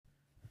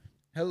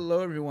Hello,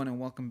 everyone, and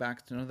welcome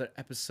back to another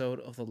episode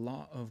of the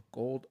Law of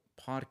Gold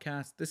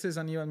podcast. This is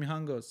Anil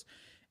Mihangos,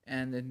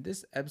 and in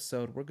this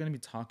episode, we're going to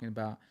be talking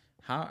about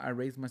how I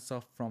raised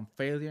myself from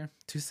failure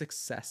to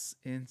success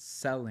in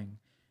selling.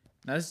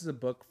 Now, this is a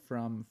book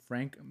from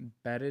Frank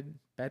Bettger,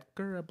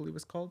 I believe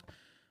it's called,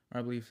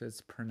 or I believe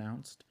it's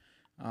pronounced.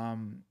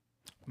 Um,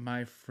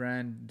 my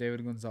friend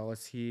David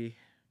Gonzalez, he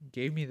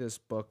gave me this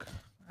book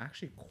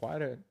actually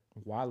quite a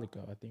while ago.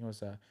 I think it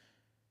was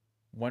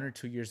 1 or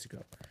 2 years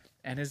ago,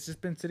 and it's just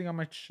been sitting on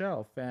my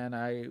shelf. And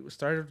I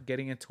started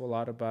getting into a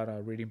lot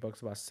about reading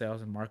books about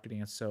sales and marketing.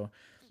 And so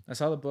I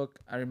saw the book.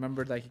 I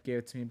remembered that he gave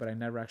it to me, but I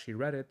never actually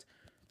read it.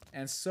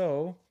 And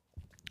so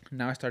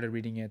now I started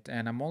reading it,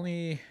 and I'm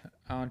only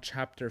on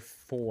chapter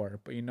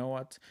 4. But you know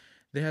what?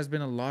 There has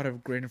been a lot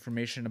of great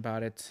information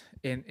about it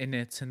in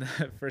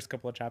the first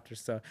couple of chapters.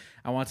 So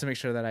I want to make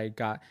sure that I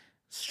got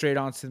straight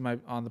on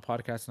the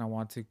podcast, and I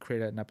want to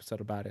create an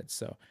episode about it.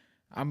 So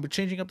I'm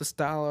changing up the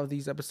style of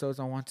these episodes.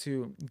 I want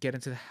to get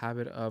into the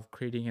habit of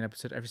creating an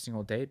episode every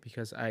single day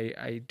because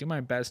I do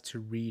my best to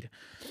read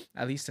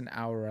at least an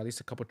hour or at least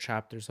a couple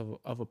chapters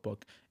of a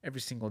book every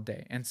single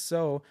day. And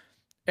so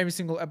every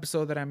single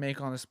episode that I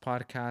make on this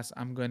podcast,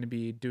 I'm going to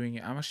be doing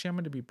it. I'm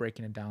going to be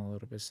breaking it down a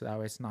little bit so that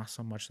way it's not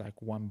so much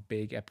like one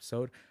big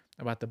episode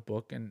about the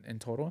book in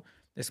total.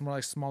 It's more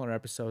like smaller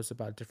episodes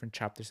about different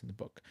chapters in the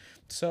book.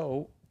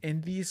 So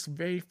in these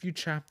very few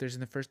chapters,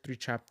 in the first 3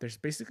 chapters,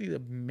 basically the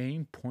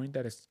main point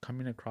that is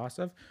coming across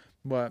of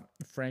what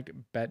Frank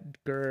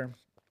Bettger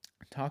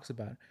talks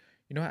about.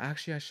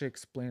 Actually, I should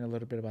explain a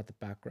little bit about the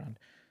background.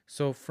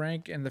 So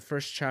Frank, in the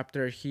first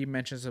chapter, he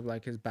mentions of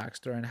like his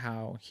backstory and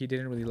how he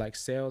didn't really like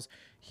sales.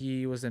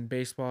 He was in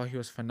baseball. He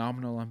was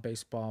phenomenal in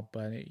baseball,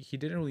 but he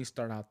didn't really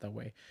start out that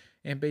way.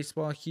 In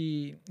baseball,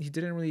 he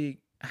didn't really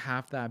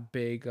have that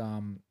big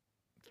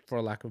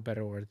for lack of a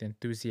better word, the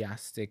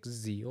enthusiastic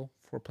zeal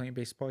for playing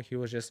baseball. He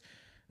was just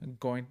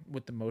going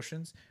with the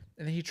motions.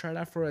 And then he tried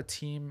out for a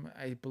team,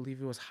 I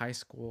believe it was high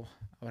school.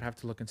 I would have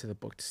to look into the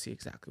book to see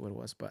exactly what it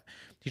was, but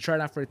he tried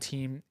out for a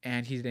team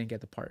and he didn't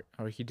get the part,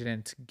 or he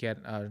didn't get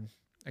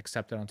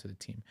accepted onto the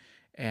team.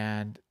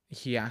 And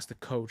he asked the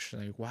coach,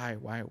 like, why,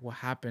 what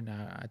happened?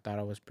 I thought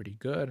I was pretty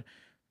good.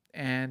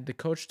 And the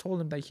coach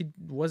told him that he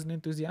wasn't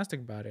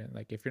enthusiastic about it.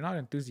 Like, if you're not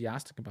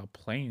enthusiastic about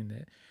playing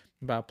it,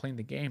 about playing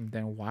the game,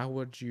 then why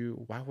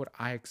would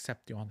I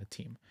accept you on the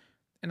team?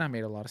 And that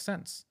made a lot of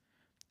sense.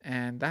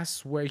 And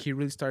that's where he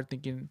really started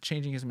thinking,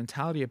 changing his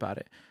mentality about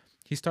it.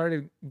 He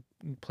started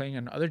playing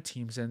on other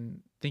teams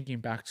and thinking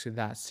back to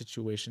that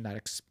situation, that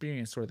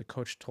experience where the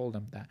coach told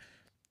him that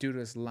due to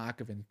his lack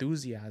of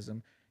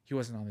enthusiasm, he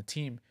wasn't on the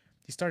team.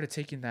 He started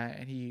taking that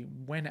and he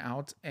went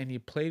out and he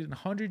played in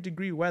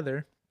 100-degree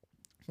weather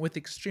with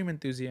extreme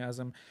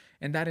enthusiasm.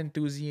 And that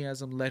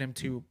enthusiasm led him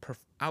to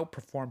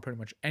outperform pretty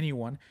much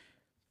anyone.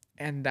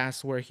 And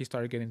that's where he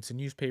started getting into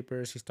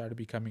newspapers. He started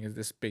becoming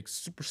this big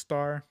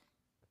superstar,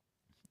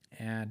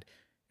 and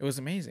it was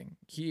amazing.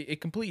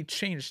 It completely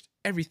changed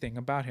everything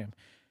about him.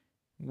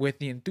 With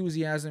the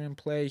enthusiasm in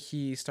play,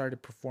 he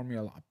started performing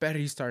a lot better.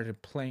 He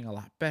started playing a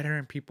lot better,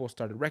 and people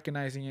started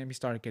recognizing him. He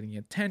started getting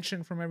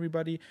attention from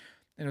everybody,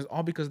 and it was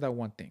all because of that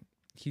one thing.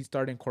 He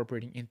started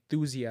incorporating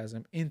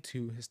enthusiasm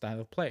into his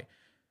style of play.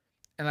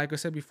 And like I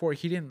said before,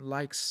 he didn't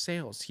like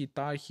sales. He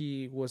thought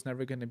he was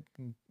never going to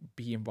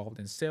be involved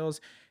in sales.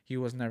 He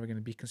was never going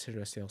to be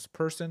considered a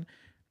salesperson.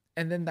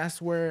 And then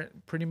that's where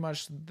pretty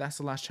much that's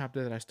the last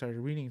chapter that I started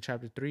reading,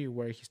 chapter 3,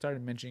 where he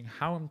started mentioning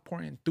how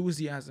important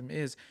enthusiasm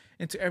is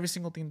into every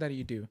single thing that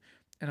you do.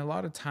 And a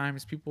lot of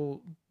times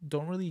people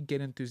don't really get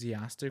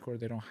enthusiastic, or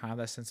they don't have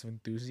that sense of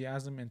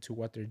enthusiasm into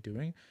what they're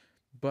doing.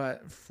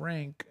 But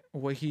Frank,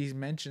 what he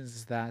mentions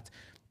is that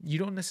you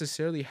don't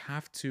necessarily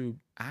have to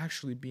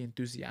actually be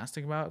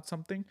enthusiastic about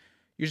something.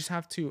 You just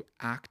have to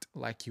act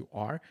like you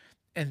are.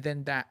 And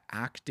then that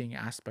acting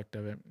aspect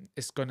of it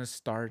is going to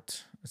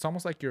start, it's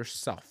almost like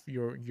yourself,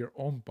 your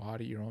own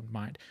body, your own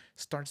mind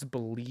starts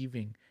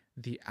believing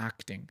the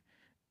acting,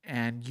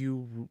 and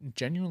you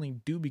genuinely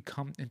do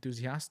become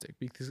enthusiastic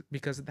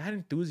because that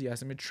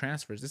enthusiasm, it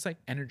transfers. It's like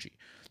energy.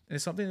 And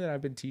it's something that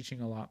I've been teaching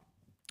a lot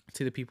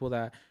to the people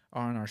that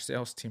are on our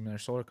sales team in our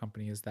solar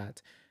company, is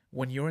that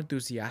when you're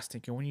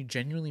enthusiastic and when you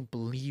genuinely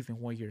believe in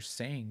what you're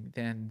saying,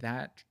 then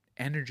that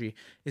energy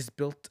is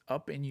built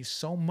up in you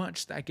so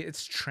much that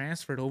it's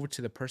transferred over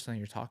to the person that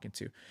you're talking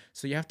to.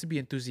 So you have to be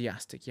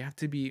enthusiastic. You have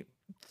to be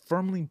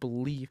firmly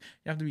believe.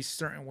 You have to be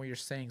certain what you're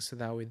saying, so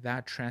that way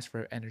that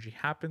transfer of energy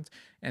happens,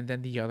 and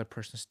then the other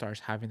person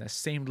starts having that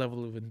same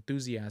level of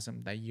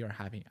enthusiasm that you're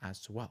having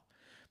as well.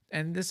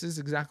 And this is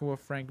exactly what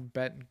Frank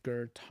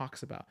Bettger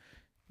talks about.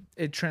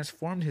 It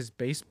transformed his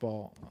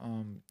baseball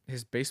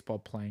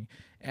playing.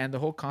 And the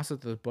whole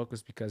concept of the book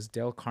was because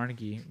Dale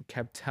Carnegie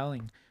kept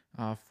telling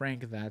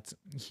Frank that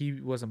he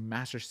was a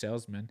master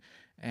salesman,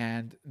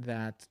 and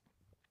that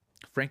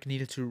Frank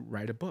needed to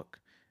write a book.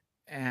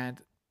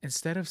 And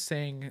instead of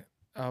saying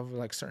of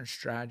like certain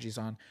strategies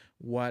on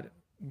what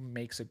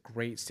makes a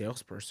great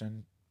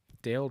salesperson,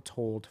 Dale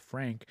told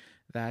Frank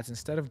that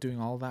instead of doing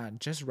all that,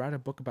 just write a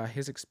book about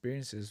his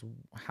experiences,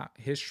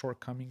 his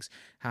shortcomings,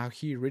 how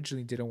he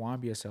originally didn't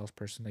want to be a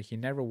salesperson, like he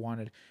never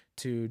wanted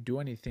to do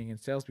anything in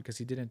sales because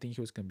he didn't think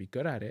he was going to be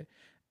good at it,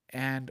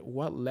 and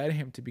what led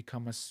him to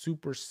become a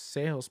super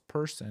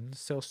salesperson,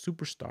 sales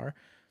superstar,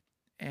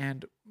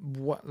 and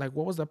what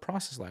was the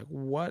process like,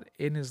 what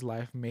in his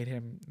life made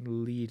him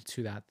lead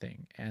to that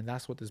thing. And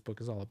that's what this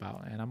book is all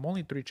about. And I'm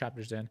only 3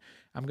 chapters in.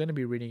 I'm going to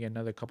be reading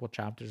another couple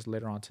chapters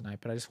later on tonight,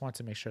 but I just want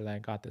to make sure that I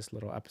got this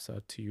little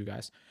episode to you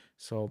guys.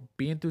 So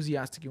be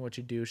enthusiastic in what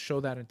you do, show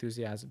that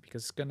enthusiasm,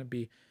 because it's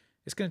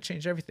going to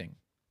change everything.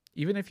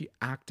 Even if you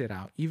act it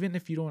out, even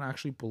if you don't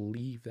actually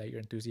believe that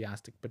you're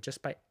enthusiastic, but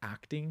just by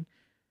acting,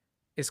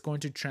 it's going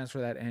to transfer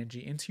that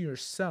energy into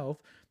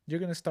yourself. You're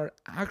going to start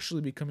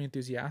actually becoming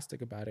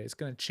enthusiastic about it. It's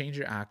going to change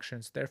your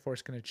actions. Therefore,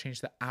 it's going to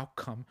change the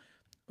outcome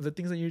of the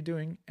things that you're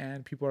doing.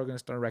 And people are going to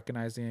start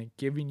recognizing it,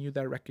 giving you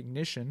that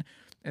recognition.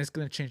 And it's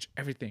going to change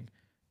everything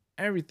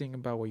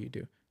about what you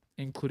do,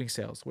 including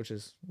sales, which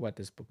is what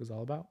this book is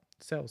all about,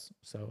 sales.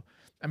 So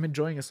I'm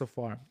enjoying it so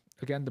far.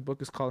 Again, the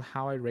book is called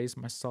How I Raised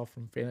Myself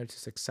from Failure to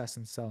Success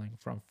in Selling,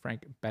 from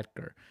Frank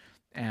Bettger.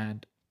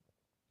 And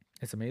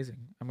it's amazing.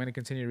 I'm going to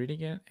continue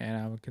reading it, and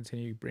I will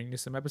continue bringing you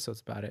some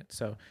episodes about it.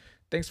 So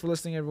thanks for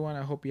listening, everyone.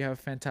 I hope you have a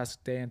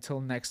fantastic day.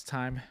 Until next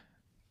time,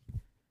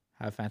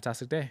 have a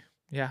fantastic day.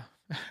 Yeah.